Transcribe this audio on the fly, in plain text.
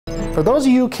For those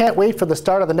of you who can't wait for the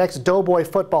start of the next Doughboy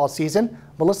football season,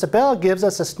 Melissa Bell gives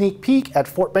us a sneak peek at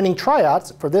Fort Benning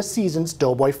tryouts for this season's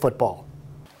Doughboy football.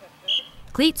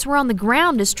 Cleats were on the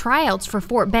ground as tryouts for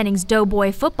Fort Benning's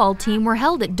Doughboy football team were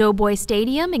held at Doughboy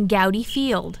Stadium and Gowdy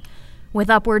Field. With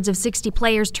upwards of 60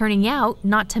 players turning out,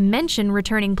 not to mention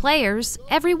returning players,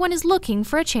 everyone is looking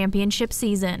for a championship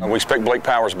season. We expect Blake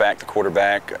Powers back, the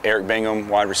quarterback, Eric Bingham,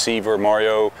 wide receiver,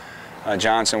 Mario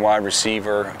Johnson, wide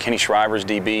receiver, Kenny Shriver's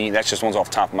DB. That's just ones off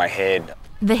the top of my head.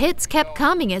 The hits kept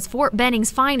coming as Fort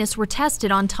Benning's finest were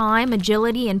tested on time,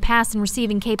 agility, and pass and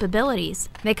receiving capabilities.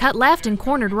 They cut left and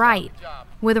cornered right.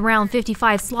 With around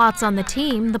 55 slots on the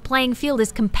team, the playing field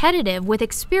is competitive with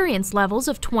experience levels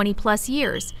of 20-plus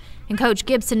years. And Coach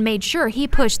Gibson made sure he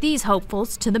pushed these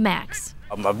hopefuls to the max.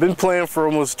 I've been playing for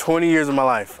almost 20 years of my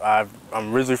life.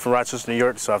 I'm originally from Rochester, New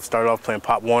York, so I've started off playing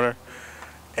Pop Warner.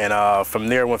 And from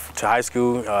there, I went to high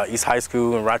school, East High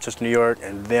School in Rochester, New York,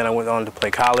 and then I went on to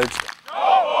play college.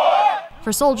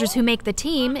 For soldiers who make the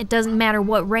team, it doesn't matter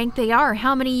what rank they are,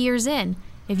 how many years in.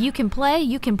 If you can play,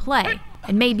 you can play,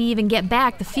 and maybe even get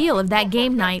back the feel of that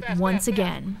game night once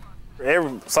again.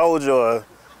 Every soldier or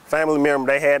family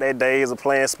member, they had their days of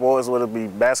playing sports, whether it be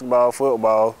basketball,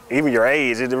 football, even your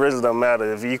age, it really doesn't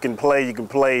matter. If you can play, you can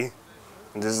play.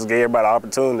 And just give everybody the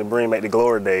opportunity to bring back the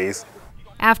glory days.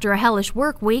 After a hellish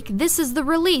work week, this is the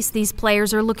release these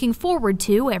players are looking forward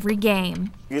to every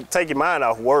game. You take your mind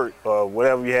off work or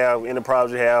whatever you have, any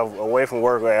problems you have away from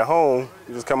work or at home,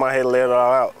 you just come out here and let it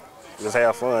all out. Just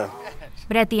have fun.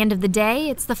 But at the end of the day,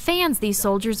 it's the fans these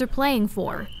soldiers are playing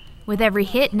for. With every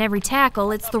hit and every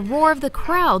tackle, it's the roar of the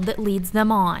crowd that leads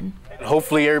them on.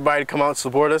 Hopefully everybody come out and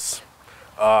support us.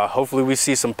 Hopefully we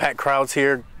see some packed crowds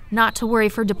here. Not to worry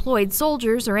for deployed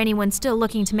soldiers or anyone still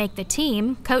looking to make the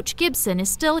team, Coach Gibson is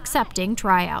still accepting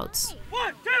tryouts.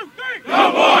 1, 2, 3,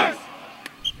 Doughboys!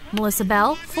 Melissa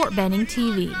Bell, Fort Benning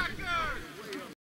TV.